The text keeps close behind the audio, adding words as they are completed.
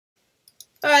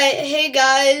Alright, hey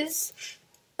guys.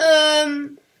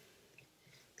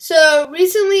 So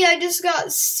recently I just got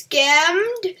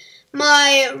scammed.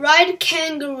 My ride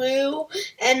Kangaroo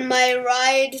and my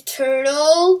ride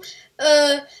Turtle.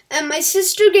 And my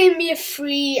sister gave me a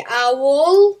free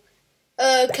owl.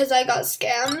 Cause I got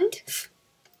scammed.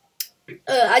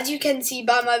 As you can see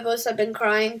by my voice, I've been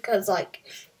crying because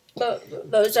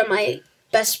those are my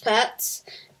best pets.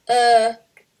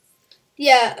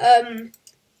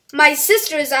 My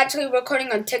sister is actually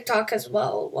recording on TikTok as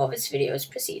well while this video is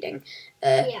proceeding.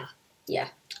 Yeah.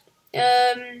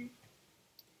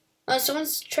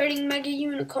 Someone's trading Mega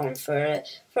Unicorn for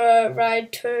a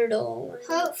ride Turtle.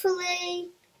 Hopefully,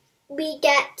 we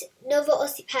get another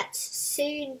Aussie pets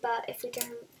soon. But if we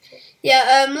don't,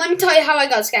 let me tell you how I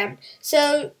got scammed.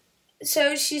 So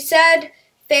she said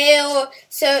fail.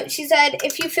 So she said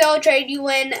if you fail a trade, you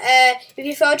win. If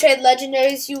you fail trade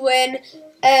legendaries, you win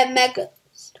Mega.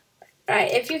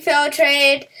 Right, if you fail a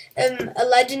trade, a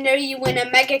legendary, you win a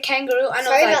Mega Kangaroo. And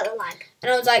about the lag.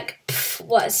 And I was like,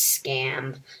 what a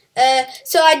scam.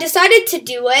 So I decided to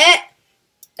do it,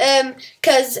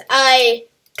 cause I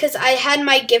had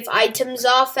my gift items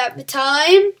off at the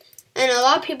time, and a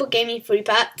lot of people gave me free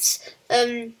pets.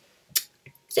 I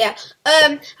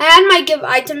had my gift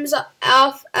items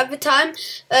off at the time,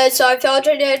 so I fail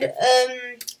traded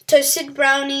toasted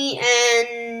brownie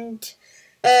and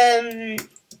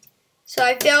So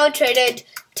I failed traded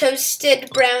toasted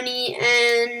brownie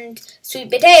and sweet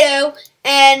potato,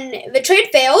 and the trade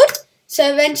failed.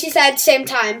 So then she said same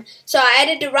time. So I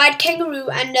added a ride Kangaroo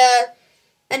and a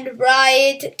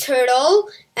ride Turtle,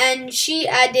 and she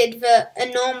added a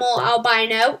normal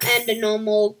albino and a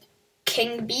normal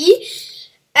king bee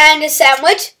and a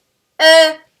sandwich.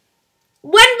 When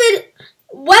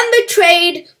the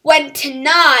trade went to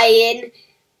 9.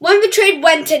 When the trade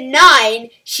went to 9,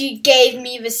 she gave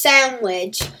me the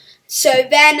sandwich. So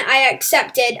then I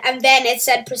accepted, and then it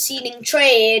said proceeding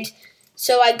trade.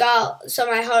 So my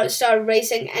heart started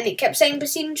racing, and it kept saying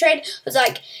proceeding trade. I was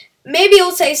like, maybe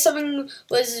it'll say something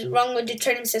was wrong with the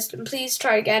trading system. Please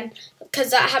try again, because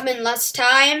that happened last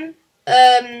time.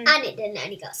 And it didn't,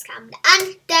 and he got scammed.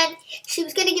 And then she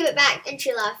was going to give it back, and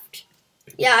she left.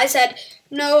 Yeah, I said,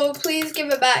 no, please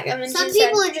give it back. And then some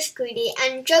people are just greedy,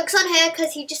 and joke's on her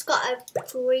because he just got a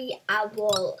free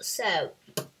owl. So,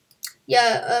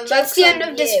 yeah, that's the end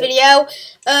of this video.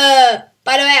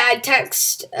 By the way, I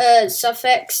text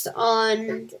suffix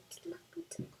on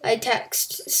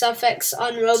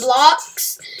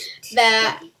Roblox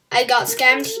that I got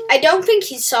scammed. I don't think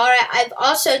he saw it. I've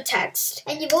also texted.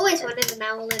 And you've always wanted an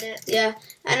owl in it. Yeah,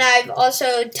 and I've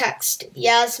also texted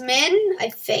Yasmin, I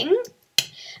think,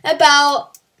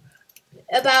 about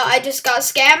I just got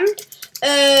scammed.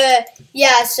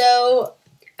 So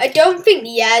I don't think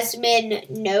Yasmin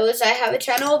knows I have a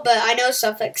channel, but I know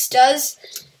Suffix does.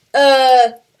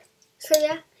 Yeah,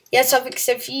 Suffix,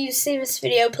 if you see this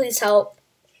video, please help.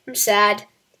 I'm sad,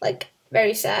 like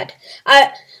very sad.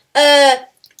 Before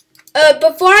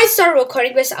I started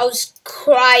recording this, I was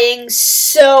crying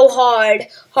so hard,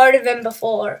 harder than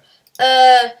before.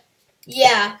 I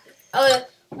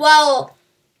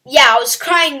was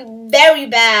crying very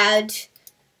bad.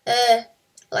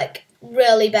 Like,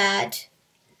 really bad.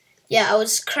 Yeah, I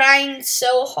was crying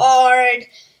so hard.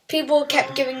 People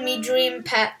kept giving me dream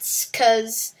pets,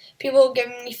 because people were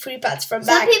giving me free pets from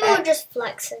back. Some people were just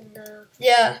flexing, though.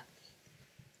 Yeah.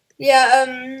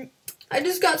 I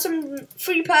just got some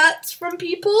free pets from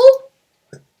people.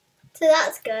 So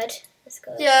that's good. That's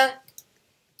good. Yeah.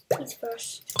 Please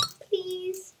first.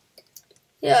 Please.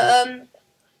 Yeah,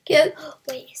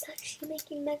 Wait, is that she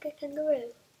making Mega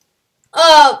Kangaroo?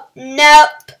 Oh,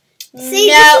 nope. See,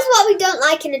 this is what we don't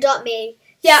like in Adopt Me.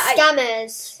 Yeah,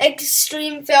 scammers.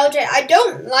 Extreme fail trade. I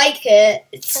don't like it.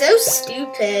 It's so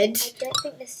stupid. I don't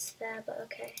think this is fair, but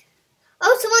okay.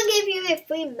 Oh, someone gave you a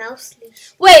free mouse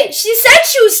leash. Wait, she said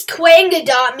she was quitting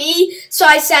Adopt Me, so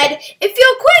I said, if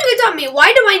you're quitting Adopt Me,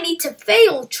 why do I need to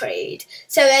fail trade?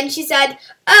 So then she said,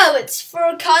 oh, it's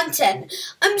for content.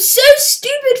 I'm so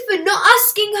stupid for not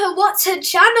asking her what's her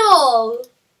channel.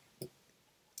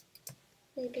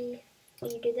 Maybe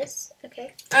when you do this,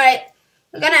 okay. Alright,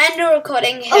 we're gonna end the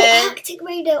recording here. Oh, Arctic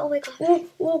Raider, oh my god.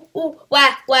 Ooh.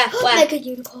 Where? Mega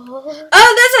Unicorn. Oh,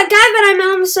 there's a guy that I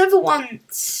met on the server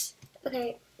once.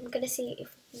 Okay, I'm gonna see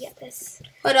if we can get this.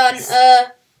 Hold on,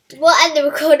 we'll end the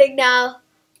recording now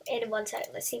in 1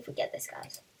 second. Let's see if we get this,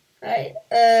 guys. Alright,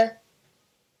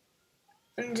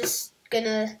 I'm just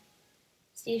gonna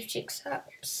see if she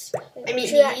accepts. Should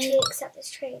we actually accept this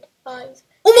trade? Oh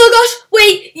my gosh,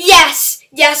 wait, yes,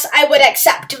 I would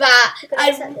accept that.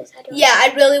 Accept this.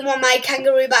 I really want my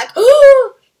kangaroo back.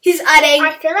 Oh, he's adding.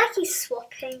 I feel like he's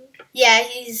swapping. Yeah,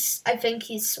 I think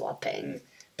he's swapping.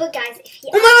 But guys, if he...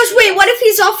 Oh my gosh, wait, what if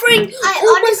he's offering...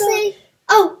 honestly...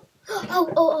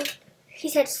 Oh. He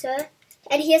said, sir.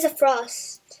 And he has a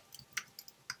frost.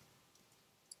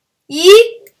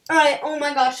 Yee? Alright, oh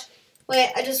my gosh.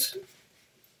 Wait,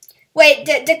 Wait,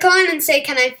 decline and say,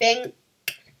 can I think?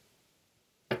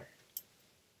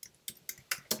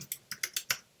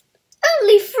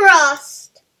 Only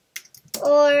frost.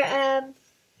 Or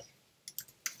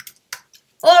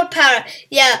para.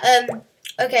 Yeah,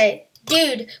 okay.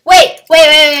 Dude, wait.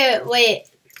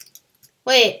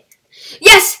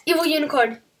 Yes, evil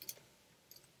unicorn.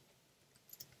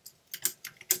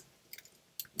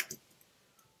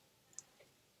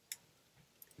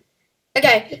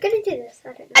 Okay. You're gonna do this?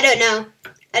 I don't know.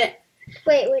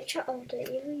 Wait, which are older?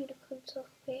 Evil unicorns or...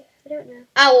 Wait, I don't know.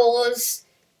 Owls.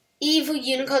 Evil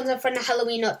unicorns are from the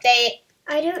Halloween update.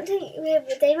 I don't think...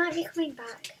 But they might be coming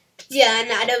back. Yeah,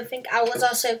 and I don't think owls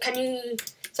are, so can you...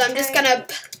 So I'm just gonna...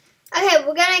 Okay,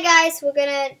 we're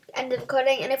gonna end the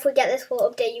recording, and if we get this, we'll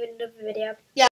update you in another video. Yeah.